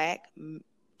millennial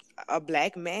a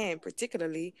black man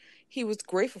particularly, he was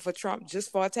grateful for Trump just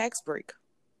for a tax break. Mm.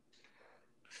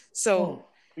 So,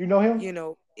 You know him? you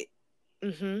know, it,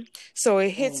 so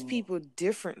it hits Mm. people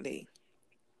differently.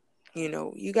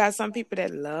 You got some people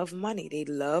that love money, they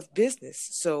love business.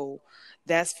 So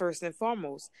that's first and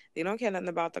foremost. They don't care nothing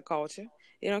about the culture.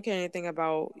 They don't care anything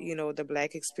about, the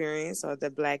black experience or the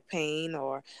black pain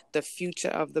or the future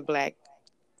of the black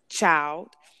child.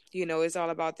 It's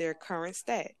all about their current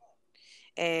stat.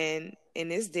 And in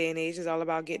this day and age, it's all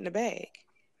about getting the bag.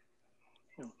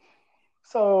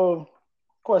 So,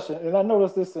 question, and I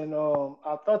noticed this, and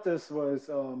I thought this was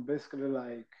basically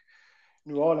like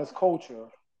New Orleans culture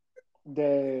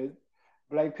that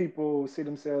black people see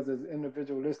themselves as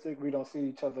individualistic. We don't see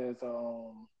each other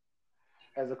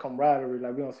as a camaraderie.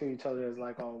 Like we don't see each other as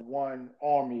like a one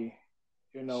army.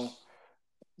 You know.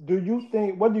 Do you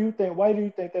think? What do you think? Why do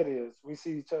you think that is? We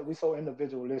see each other. We so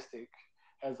individualistic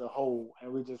as a whole,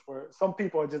 and we just were. Some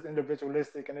people are just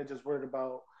individualistic, and they're just worried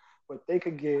about what they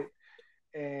could get,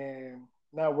 and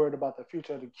not worried about the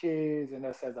future of the kids and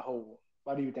us as a whole.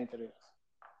 Why do you think that is?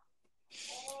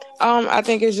 I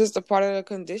think it's just a part of the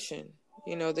condition.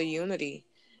 The unity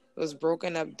was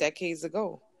broken up decades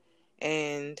ago.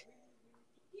 And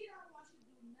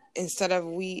instead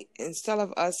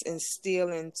of us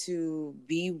instilling to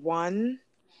be one,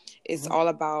 it's Mm-hmm. all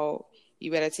about,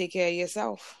 you better take care of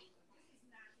yourself.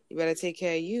 You better take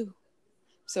care of you.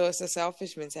 So it's a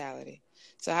selfish mentality.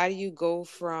 So how do you go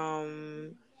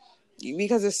from,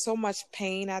 because there's so much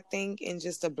pain, I think, in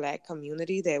just the black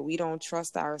community, that we don't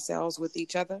trust ourselves with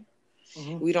each other.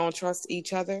 Mm-hmm. We don't trust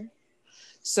each other.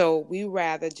 So we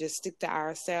rather just stick to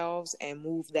ourselves and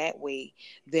move that way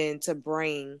than to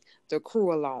bring the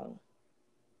crew along,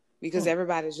 because Hmm.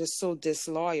 everybody's just so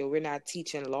disloyal. We're not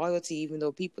teaching loyalty, even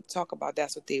though people talk about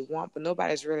that's what they want, but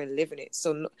nobody's really living it.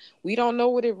 So no, we don't know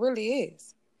what it really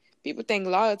is. People think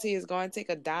loyalty is going to take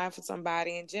a dime for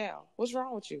somebody in jail. What's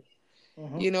wrong with you?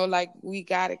 Mm-hmm. Like we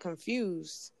got it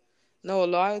confused. No,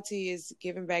 loyalty is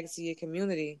giving back to your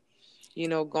community.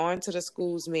 Going to the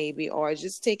schools maybe, or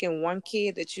just taking one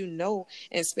kid that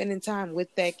and spending time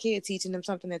with that kid, teaching them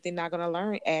something that they're not going to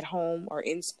learn at home or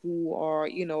in school or,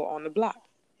 on the block.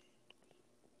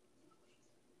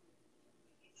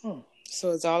 Hmm.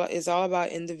 So it's all about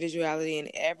individuality, and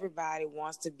everybody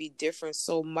wants to be different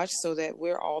so much so that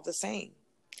we're all the same,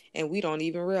 and we don't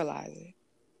even realize it.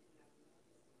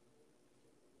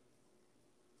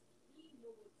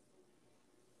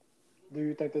 Do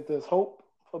you think that there's hope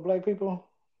for black people?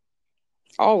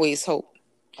 Always hope.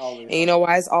 Always And you hope. know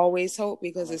why it's always hope? I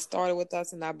Because it like that. started with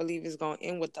us, and I believe it's going to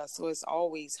end with us. So it's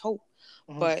always hope.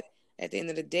 Mm-hmm. But at the end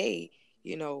of the day,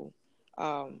 you know,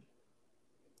 um,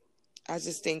 I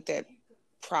just think that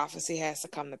prophecy has to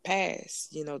come to pass.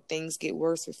 Things get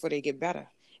worse before they get better.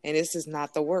 And this is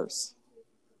not the worst.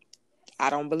 I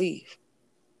don't believe.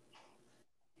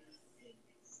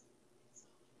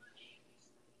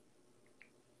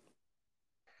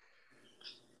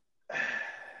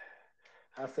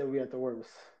 I say we at the worst.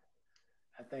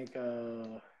 I think,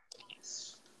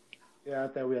 yeah, I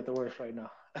think we're at the worst right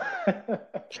now.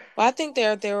 Well, I think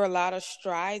there were a lot of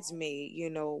strides made,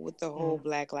 with the whole Mm,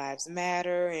 Black Lives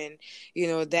Matter, and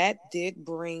that did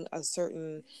bring a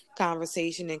certain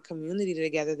conversation and community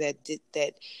together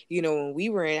that when we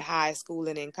were in high school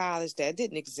and in college that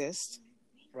didn't exist.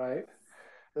 right.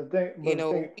 The thing, You but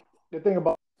know, the thing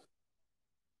about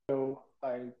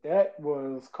like that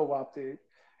was co-opted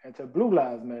into Blue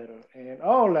Lives Matter and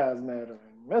All Lives Matter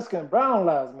and Mexican Brown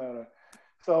Lives Matter.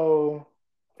 So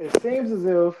it seems as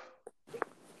if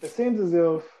it seems as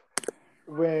if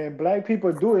when black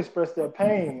people do express their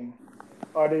pain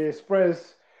or they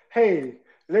express, hey,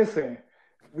 listen,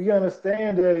 we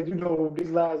understand that these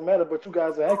lives matter, but you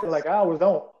guys are acting like ours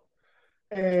don't.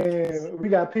 And we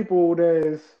got people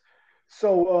that's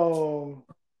so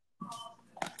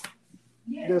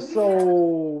they're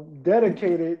so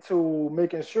dedicated to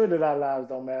making sure that our lives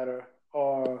don't matter,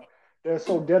 or they're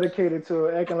so dedicated to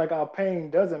acting like our pain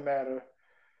doesn't matter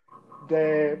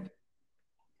that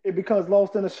it becomes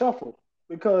lost in the shuffle.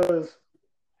 Because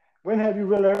when have you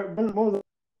really heard, when was you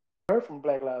heard from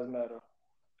Black Lives Matter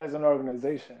as an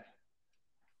organization?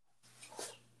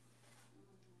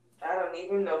 I don't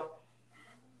even know.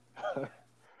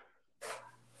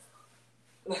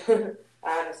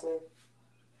 Honestly.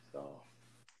 So,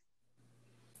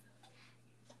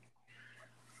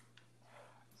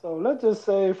 so let's just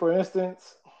say, for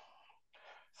instance,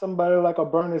 somebody like a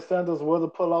Bernie Sanders were to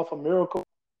pull off a miracle.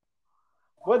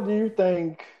 What do you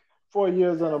think 4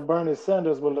 years under Bernie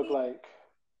Sanders would look like?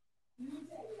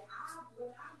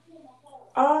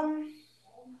 Um,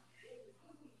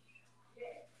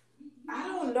 I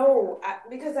don't know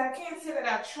because I can't say that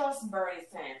I trust Bernie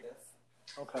Sanders.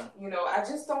 Okay. I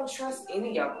just don't trust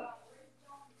any of them.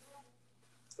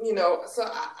 So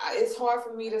it's hard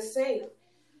for me to say.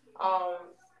 Um,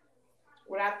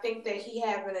 would I think that he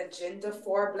have an agenda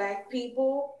for Black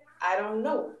people? I don't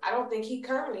know. I don't think he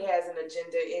currently has an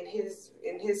agenda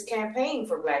in his campaign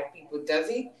for Black people. Does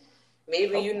he?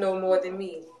 Maybe Nope. you know more than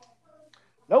me.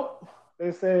 Nope.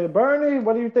 They said, Bernie,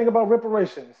 what do you think about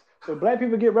reparations? Should black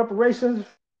people get reparations?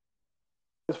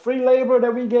 It's free labor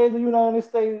that we gave the United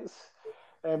States,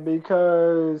 and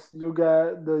because you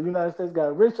got the United States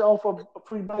got rich off of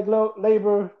free black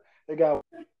labor, they got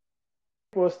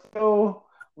people still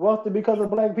wealthy because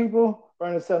of black people.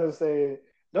 Bernie Sanders said,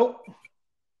 nope.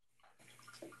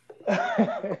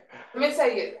 Let me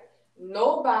tell you,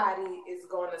 nobody is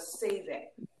going to say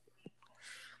that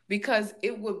because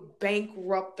it would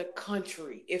bankrupt the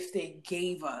country if they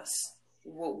gave us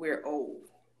what we're owed.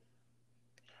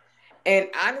 And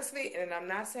honestly, and I'm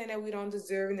not saying that we don't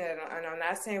deserve it, and I'm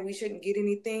not saying we shouldn't get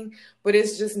anything, but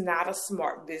it's just not a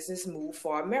smart business move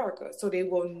for America. So they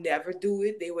will never do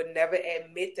it. They would never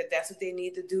admit that that's what they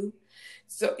need to do.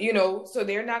 So, so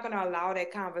they're not going to allow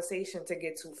that conversation to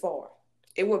get too far.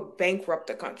 It would bankrupt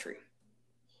the country.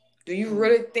 Do you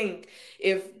really think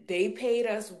if they paid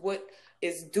us what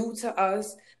is due to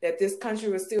us, that this country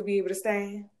would still be able to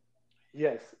stand?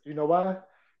 Yes. You know why?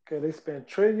 Because they spend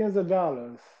trillions of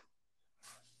dollars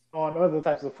on other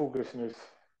types of foolishness.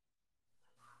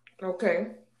 Okay.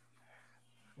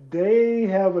 They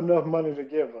have enough money to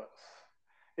give us.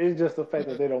 It's just the fact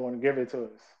that they don't want to give it to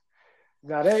us.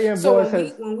 Now that So invoice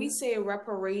has. when we say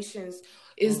reparations,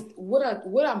 is mm,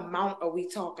 what amount are we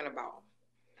talking about?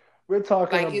 we're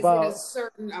talking Like, is it a about.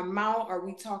 certain amount? Are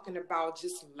we talking about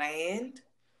just land?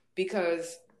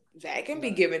 Because that can be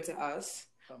No, given to us.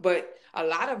 no. But a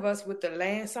lot of us with the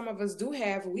land, some of us do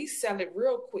have, we sell it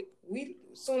real quick. We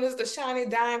as soon as the shiny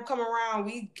dime come around,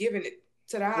 we giving it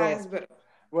to the Well, highest bidder.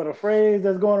 well, the phrase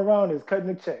that's going around is cutting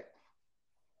the check.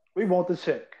 We want the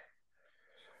check,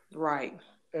 Right.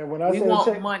 and when I We say the want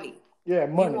check, money. yeah,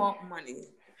 We money. want money.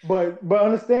 But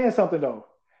understand something though.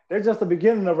 They're just the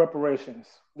beginning of reparations,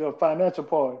 the financial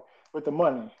part with the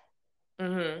money.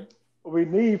 Mm-hmm. We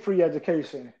need free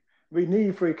education. We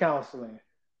need free counseling.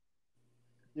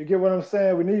 You get what I'm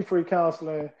saying? We need free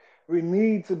counseling. We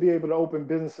need to be able to open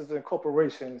businesses and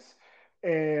corporations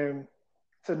and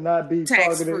to not be Tax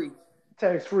targeted free.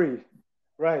 tax free,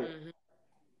 right? Mm-hmm.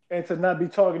 And to not be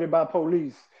targeted by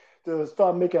police. To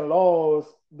start making laws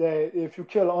that if you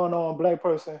kill an unarmed black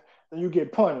person, then you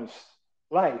get punished.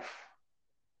 Life.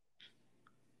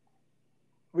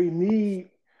 We need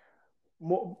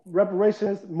more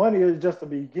reparations. Money is just the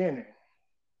beginning,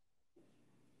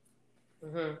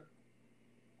 Mm-hmm.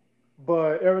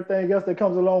 but everything else that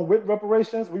comes along with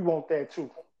reparations, we want that too.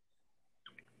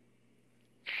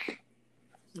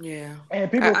 Yeah. And I,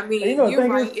 people, I and you mean, know, the you're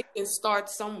thing right. is, It can start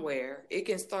somewhere. It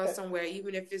can start eh, somewhere,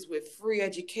 even if it's with free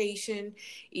education,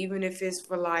 even if it's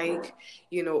for like,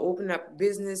 open up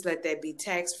business, let that be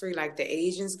tax free, like the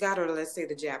Asians got, or let's say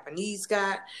the Japanese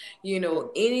got. yeah,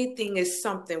 Anything is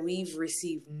something we've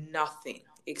received nothing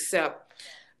except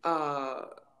uh,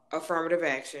 affirmative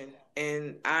action.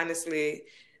 And honestly,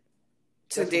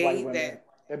 that's for white today women. that.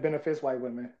 That benefits white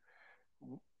women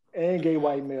and gay Hmm.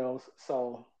 white males.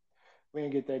 So we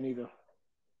ain't get that neither,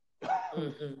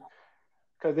 Hmm.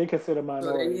 because they consider So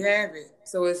there you minorities. have it.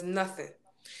 So it's nothing. Nothing.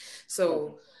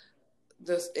 So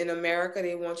in America,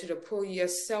 they want you to pull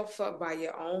yourself up by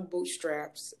your own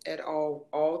bootstraps at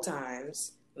all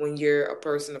times when you're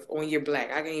when you're black.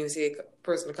 I can't even say a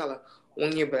person of color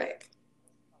when you're black.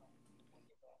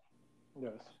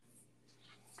 Yes.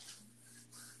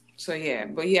 So yeah,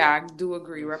 but yeah, I do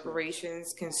agree. Yes. Yes.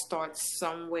 Reparations can start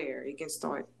somewhere. It can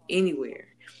start anywhere.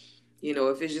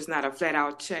 If it's just not a flat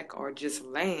out check or just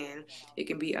land, it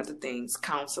can be other things.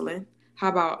 Counseling. How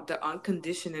about the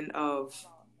unconditioning of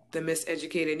the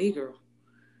miseducated Negro?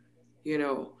 You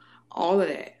know, all of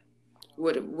that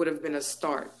would have been a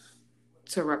start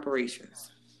to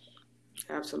reparations.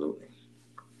 Absolutely.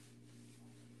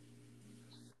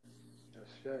 Yes.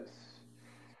 Yes.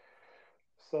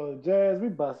 So, Jazz, we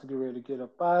about to get ready to get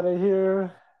up out of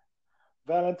here.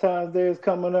 Valentine's Day is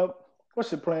coming up. What's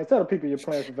your plans? Tell the people your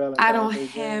plans for I Valentine's don't Day,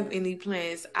 have Jazz. any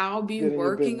plans. I'll be Get in your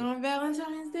working business. on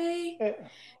Valentine's Day.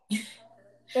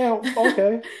 And,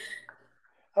 okay.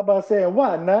 How about saying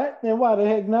why not? And why the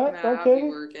heck Nah, not? I'll be Okay.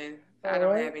 working. I All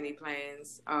don't right. have any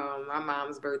plans. My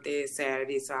mom's birthday is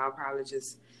Saturday, so I'll probably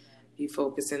just be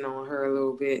focusing on her a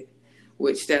little bit,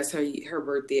 which that's her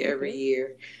birthday every Okay.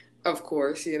 year, of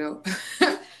course.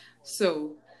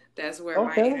 So that's where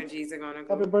my Okay. energies are gonna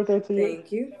Happy go. birthday to you.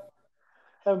 Thank you.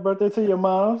 Happy birthday to your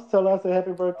mom. Tell her I said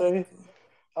happy birthday.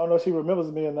 I don't know if she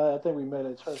remembers me or not. I think we met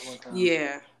at church one time.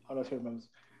 Yeah. I don't know if she remembers.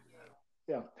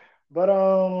 Yeah. But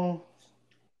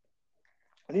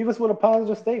leave us with a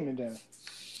positive statement then.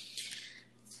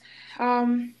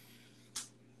 Um.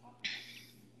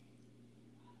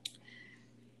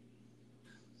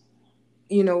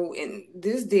 In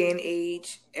this day and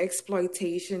age,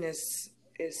 exploitation is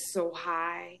so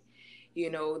high,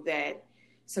 that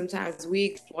sometimes we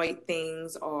exploit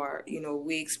things, or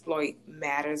we exploit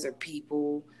matters or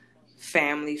people,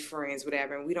 family, friends,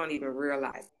 whatever, and we don't even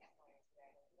realize.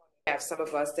 We have some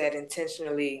of us that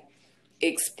intentionally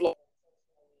exploit,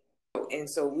 and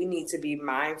so we need to be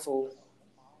mindful.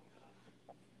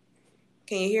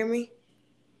 Can you hear me?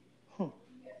 Hmm.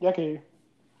 Yeah, I can hear you.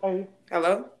 I hear you.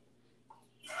 Hello?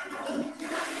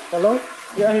 Hello?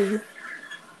 Yeah, I hear you.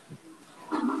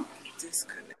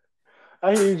 Disconnect.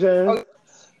 I hear you, Jazz.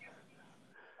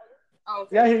 Oh,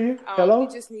 Yeah, I okay. hear you. We Hello?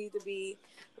 just need to be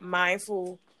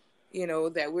mindful,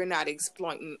 that we're not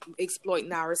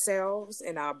exploiting ourselves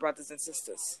and our brothers and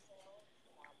sisters.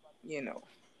 You know,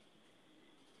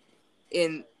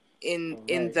 in in All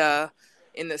in right. the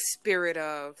in the spirit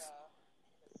of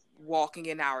walking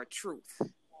in our truth.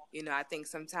 I think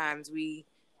sometimes we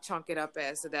chunk it up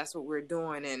as so that's what we're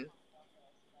doing, and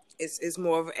it's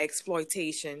more of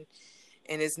exploitation,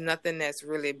 and it's nothing that's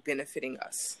really benefiting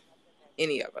us,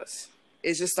 any of us.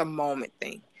 It's just a moment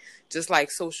thing. Just like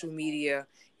social media,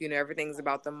 everything's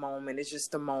about the moment. It's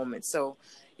just a moment. So,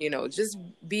 just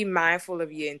be mindful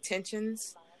of your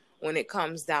intentions when it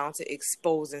comes down to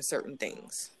exposing certain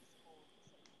things,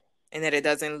 and that it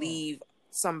doesn't Hmm. leave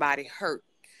somebody hurt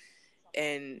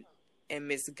and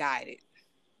misguided.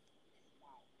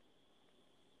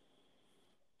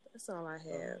 That's all I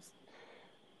Okay. have.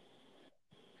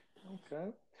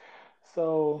 Okay.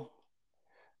 So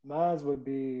mine would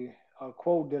be a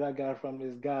quote that I got from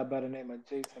this guy by the name of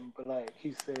Jason Black.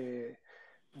 He said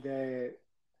that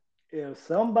if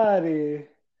somebody,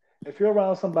 if you're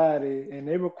around somebody and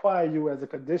they require you as a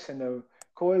condition of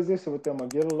coexisting with them or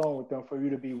get along with them for you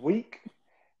to be weak,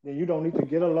 then you don't need to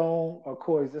get along or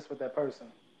coexist with that person.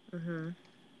 Hmm.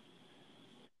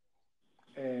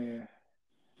 And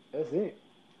that's it.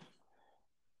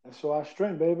 Let's show our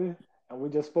strength, baby. And we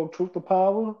just spoke truth to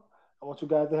power. I want you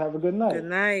guys to have a good Good night.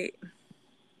 night.